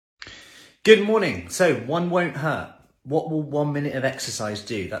Good morning. So one won't hurt. What will 1 minute of exercise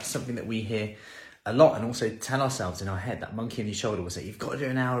do? That's something that we hear a lot and also tell ourselves in our head. That monkey on your shoulder will say, you've got to do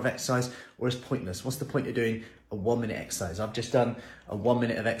an hour of exercise or it's pointless. What's the point of doing a 1 minute exercise? I've just done a 1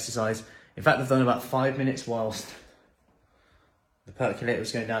 minute of exercise. In fact, I've done about 5 minutes whilst the percolator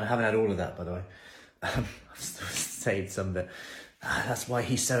was going down. I haven't had all of that, by the way. I've still saved some of it. That's why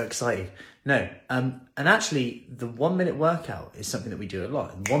he's so excited. No, and actually the 1 minute workout is something that we do a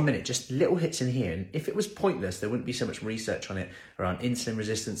lot. In 1 minute, just little hits in here. And if it was pointless, there wouldn't be so much research on it around insulin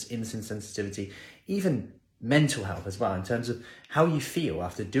resistance, insulin sensitivity, even mental health as well, in terms of how you feel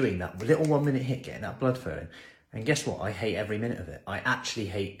after doing that little 1 minute hit, getting that blood flowing. And guess what? I hate every minute of it. I actually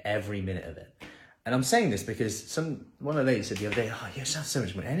hate every minute of it. And I'm saying this because one of the ladies said the other day, oh, you just have so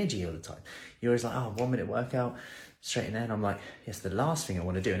much more energy all the time. You're always like, oh, 1 minute workout, straight in there. And I'm like, yes, the last thing I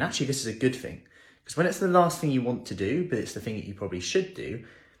want to do. And actually, this is a good thing. Because when it's the last thing you want to do, but it's the thing that you probably should do,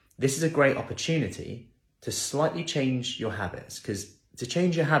 this is a great opportunity to slightly change your habits. Because to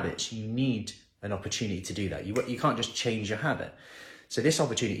change your habits, you need an opportunity to do that. You can't just change your habit. So this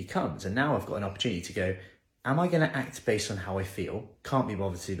opportunity comes. And now I've got an opportunity to go, am I going to act based on how I feel? Can't be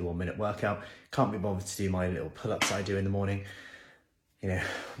bothered to do the 1 minute workout. Can't be bothered to do my little pull-ups I do in the morning. You know,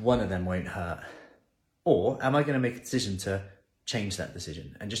 one of them won't hurt. Or am I going to make a decision to change that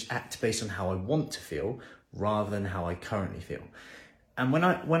decision and just act based on how I want to feel rather than how I currently feel? And when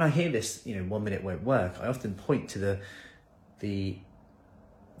I hear this, 1 minute won't work, I often point to the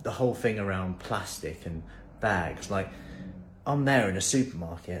whole thing around plastic and bags. Like, I'm there in a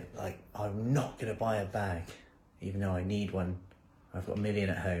supermarket, like, I'm not going to buy a bag, even though I need one. I've got 1 million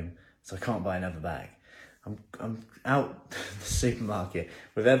at home, so I can't buy another bag. I'm out the supermarket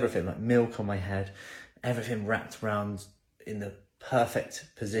with everything, like milk on my head, everything wrapped around in the perfect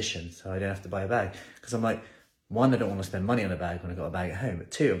position so I don't have to buy a bag. Because I'm like, one, I don't want to spend money on a bag when I've got a bag at home.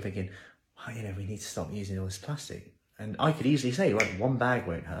 But two, I'm thinking, oh, we need to stop using all this plastic. And I could easily say, right, one bag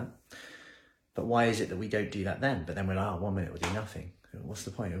won't hurt. But why is it that we don't do that then? But then we're like, 1 minute will do nothing. What's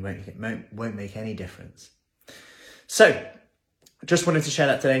the point? It won't make any difference. So, just wanted to share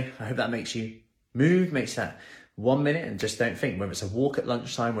that today. I hope that makes you move, makes that 1 minute, and just don't think, whether it's a walk at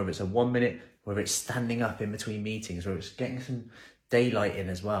lunchtime, whether it's a 1 minute, whether it's standing up in between meetings, whether it's getting some daylight in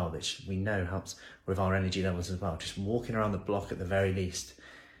as well, which we know helps with our energy levels as well. Just walking around the block at the very least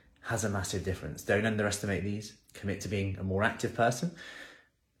has a massive difference. Don't underestimate these. Commit to being a more active person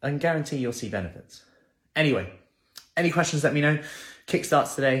and guarantee you'll see benefits. Anyway, any questions, let me know.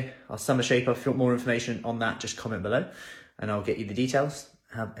 Kickstarts today, our summer shaper. If you want more information on that, just comment below and I'll get you the details.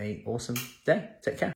 Have an awesome day. Take care.